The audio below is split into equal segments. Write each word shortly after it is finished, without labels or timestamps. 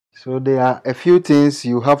So there are a few things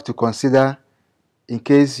you have to consider in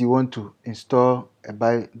case you want to install a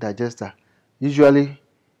biodigester. Usually,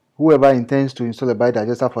 whoever intends to install a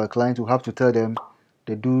biodigester for a client will have to tell them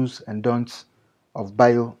the do's and don'ts of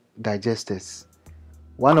biodigesters.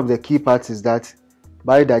 One of the key parts is that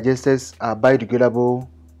biodigesters are biodegradable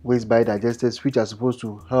waste biodigesters, which are supposed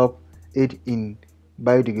to help aid in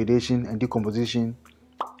biodegradation and decomposition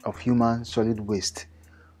of human solid waste.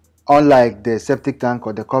 Unlike the septic tank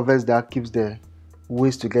or the covers that keeps the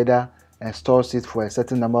waste together and stores it for a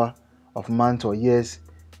certain number of months or years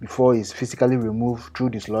before it's physically removed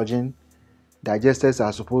through dislodging, digesters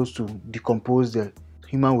are supposed to decompose the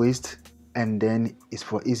human waste and then it's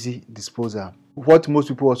for easy disposal. What most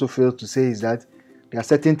people also fail to say is that there are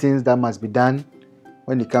certain things that must be done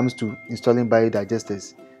when it comes to installing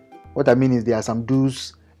biodigesters. What I mean is there are some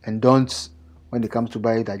do's and don'ts when it comes to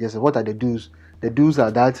biodigesters. What are the do's? The do's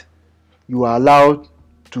are that you are allowed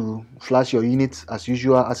to flush your unit as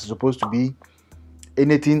usual, as it's supposed to be.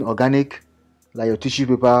 Anything organic like your tissue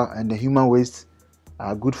paper and the human waste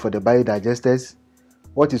are good for the biodigesters.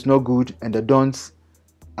 What is not good, and the don'ts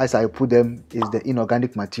as I put them, is the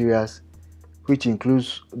inorganic materials, which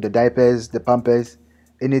includes the diapers, the pampers,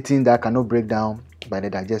 anything that cannot break down by the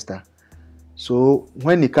digester. So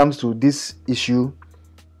when it comes to this issue,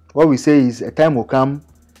 what we say is a time will come,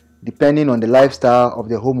 depending on the lifestyle of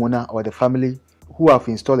the homeowner or the family who have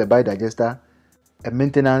installed a biodigester, a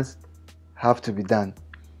maintenance have to be done.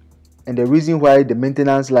 And the reason why the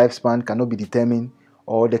maintenance lifespan cannot be determined,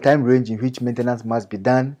 or the time range in which maintenance must be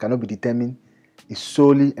done cannot be determined, is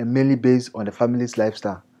solely and mainly based on the family's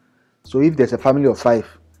lifestyle. So if there's a family of 5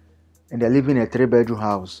 and they're living in a 3-bedroom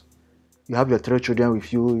house, you have your 3 children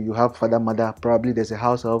with you, you have father, mother, probably there's a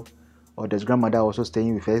house help or there's grandmother also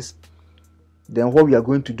staying with us, then what we are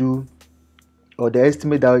going to do, or the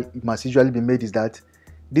estimate that must usually be made, is that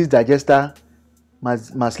this digester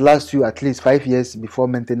must last you at least 5 years before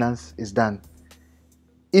maintenance is done.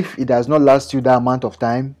 If it does not last you that amount of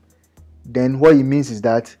time, then what it means is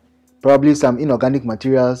that probably some inorganic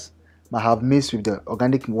materials might have mixed with the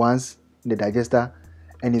organic ones in the digester,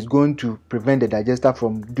 and it's going to prevent the digester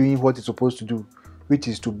from doing what it's supposed to do, which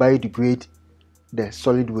is to biodegrade the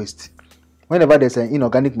solid waste. Whenever there's an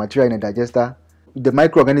inorganic material in a digester, the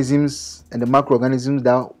microorganisms and the macroorganisms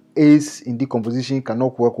that aids in decomposition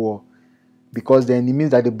cannot work well, because then it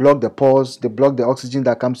means that they block the pores, they block the oxygen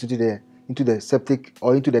that comes into the septic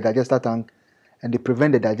or into the digester tank, and they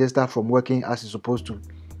prevent the digester from working as it's supposed to.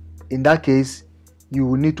 In that case, you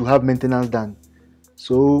will need to have maintenance done.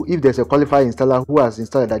 So if there's a qualified installer who has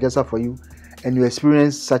installed a digester for you and you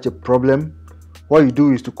experience such a problem, what you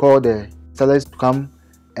do is to call the installers to come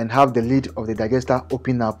and have the lid of the digester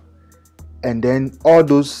open up, and then all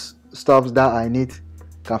those stuffs that are in it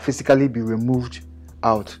can physically be removed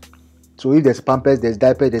out. So if there's pampers, there's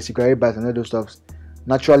diaper, there's cigarette butts and all those stuffs,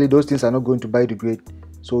 naturally those things are not going to biodegrade,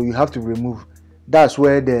 so you have to remove. That's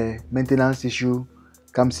where the maintenance issue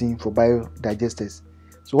comes in for biodigesters.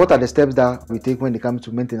 So what are the steps that we take when it comes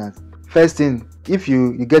to maintenance? First thing, if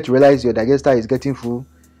you get to realize your digester is getting full,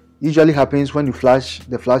 usually happens when you flush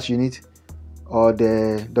the flush unit or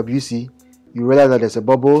the WC, you realize that there's a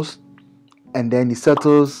bubbles, and then it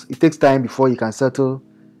settles. It takes time before you can settle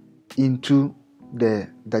into the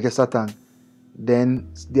digester tank.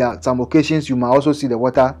 Then there are some occasions you might also see the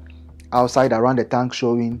water outside around the tank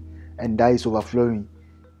showing, and that is overflowing.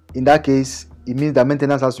 In that case, it means that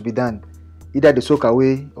maintenance has to be done. Either the soak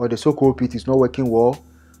away or the soak hole pit is not working well,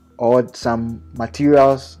 or some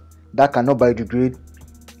materials that cannot biodegrade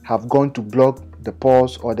have gone to block the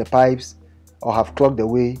pores or the pipes, or have clogged the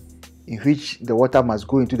way in which the water must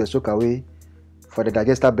go into the soak away for the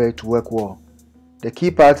digester bed to work well. The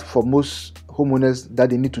key part for most homeowners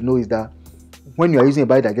that they need to know is that when you are using a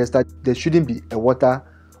biodigester, there shouldn't be a water,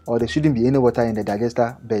 or there shouldn't be any water in the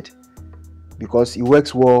digester bed, because it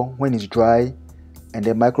works well when it's dry, and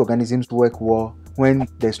the microorganisms work well when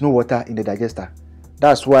there's no water in the digester.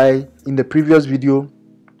 That's why in the previous video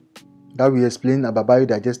that we explained about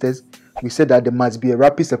biodigesters, we said that there must be a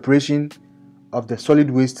rapid separation of the solid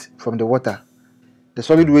waste from the water. The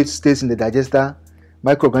solid waste stays in the digester,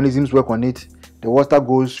 microorganisms work on it, the water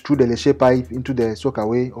goes through the leachate pipe into the soak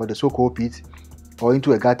away or the soak hole pit, or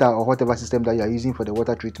into a gutter or whatever system that you are using for the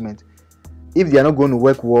water treatment. If they are not going to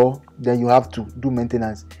work well, then you have to do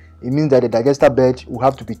maintenance. It means that the digester bed will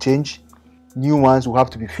have to be changed, new ones will have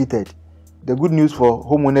to be fitted. The good news for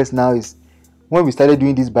homeowners now is, when we started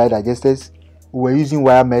doing these biodigesters, we were using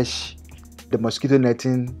wire mesh, the mosquito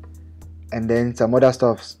netting, and then some other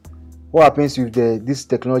stuffs. What happens with this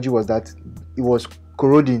technology was that it was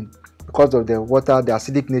corroding because of the water, the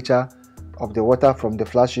acidic nature of the water from the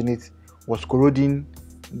flash unit was corroding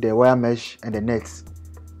the wire mesh and the nets.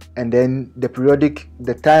 And then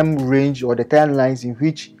the time range or the timelines in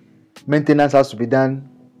which maintenance has to be done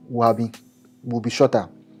will be shorter,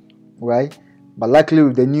 right? But luckily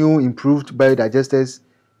with the new improved biodigesters,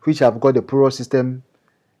 which have got the porous system,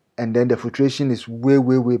 and then the filtration is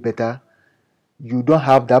way better, you don't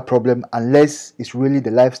have that problem unless it's really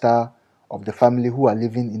the lifestyle of the family who are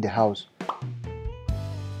living in the house.